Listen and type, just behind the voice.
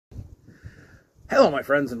Hello, my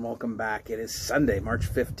friends, and welcome back. It is Sunday, March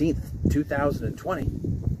 15th, 2020.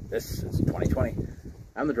 This is 2020.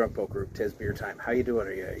 I'm the Drunk Poke Group. 'Tis beer time. How you doing?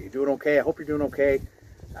 Are you doing okay? I hope you're doing okay.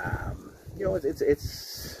 You know, it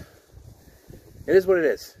is what it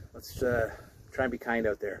is. Let's try and be kind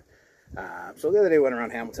out there. So the other day, I went around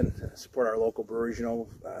Hamilton to support our local breweries. You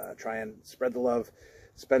know, try and spread the love,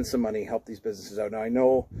 spend some money, help these businesses out. Now, I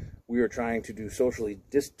know we are trying to do socially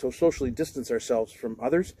distance ourselves from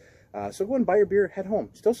others. So go and buy your beer, head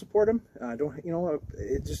home. Still support them.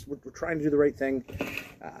 We're trying to do the right thing.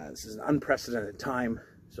 This is an unprecedented time.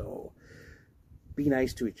 So be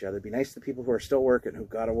nice to each other. Be nice to the people who are still working, who've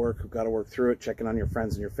got to work through it, checking on your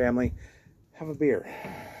friends and your family. Have a beer.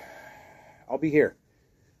 I'll be here.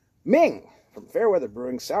 MiiNG from Fairweather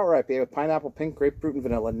Brewing, sour IPA with pineapple, pink, grapefruit, and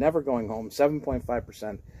vanilla. Never going home.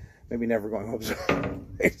 7.5%. Maybe never going home. So I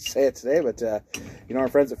hate to say it today, but you know, our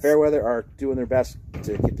friends at Fairweather are doing their best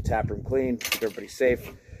to keep the tap room clean, keep everybody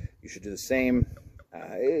safe. You should do the same.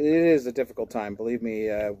 It is a difficult time. Believe me,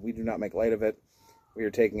 we do not make light of it. We are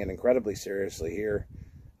taking it incredibly seriously here,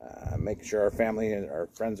 making sure our family and our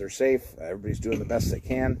friends are safe. Everybody's doing the best they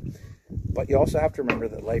can. But you also have to remember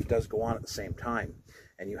that life does go on at the same time.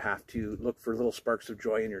 And you have to look for little sparks of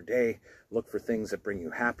joy in your day. Look for things that bring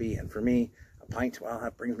you happy. And for me, a pint, well,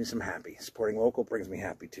 that brings me some happy. Supporting local brings me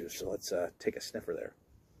happy too. So let's take a sniffer there.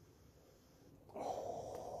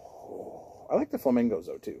 Oh, I like the flamingos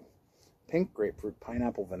though too. Pink, grapefruit,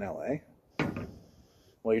 pineapple, vanilla, eh?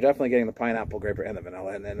 Well, you're definitely getting the pineapple, grapefruit, and the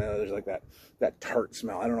vanilla. And then there's like that tart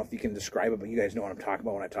smell. I don't know if you can describe it, but you guys know what I'm talking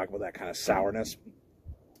about when I talk about that kind of sourness.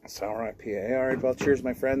 Sour IPA. All right, well, cheers,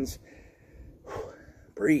 my friends.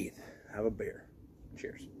 Breathe. Have a beer.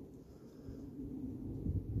 Cheers.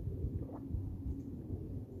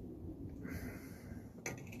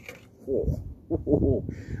 Oh.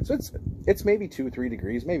 So it's maybe 2-3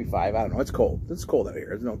 degrees, maybe 5. I don't know. It's cold. It's cold out here.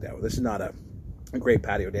 There's no doubt. This is not a great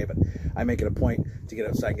patio day, but I make it a point to get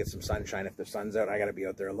outside and get some sunshine. If the sun's out, I got to be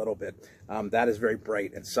out there a little bit. That is very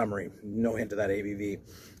bright and summery. No hint of that ABV.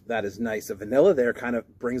 That is nice. The vanilla there kind of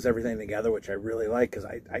brings everything together, which I really like, because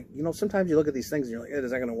you know, sometimes you look at these things and you're like,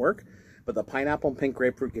 is that going to work? But the pineapple and pink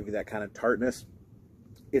grapefruit give you that kind of tartness.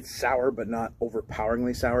 It's sour, but not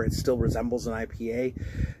overpoweringly sour. It still resembles an IPA.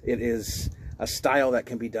 It is a style that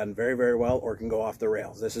can be done very, very well, or can go off the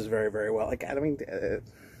rails. This is very, very well. Like, I mean,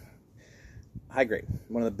 high grade.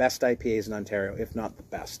 One of the best IPAs in Ontario, if not the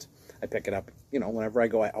best. I pick it up, you know, whenever I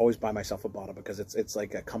go. I always buy myself a bottle because it's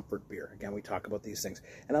like a comfort beer. Again, we talk about these things,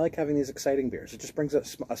 and I like having these exciting beers. It just brings a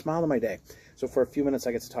smile to my day. So for a few minutes,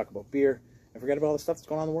 I get to talk about beer and forget about all the stuff that's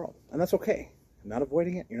going on in the world, and that's okay. I'm not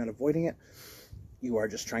avoiding it. You're not avoiding it. You are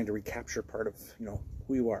just trying to recapture part of, you know,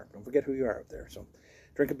 who you are. Don't forget who you are out there. So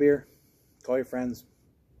drink a beer, call your friends,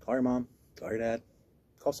 call your mom, call your dad,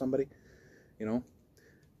 call somebody, you know.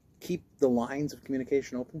 Keep the lines of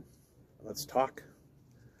communication open. Let's talk.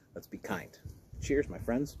 Let's be kind. Cheers, my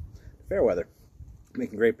friends. Fairweather.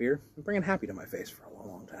 Making great beer and bringing happy to my face for a long,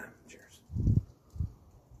 long time. Cheers.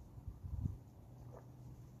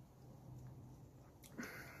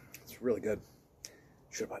 It's really good.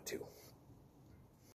 Should have bought 2.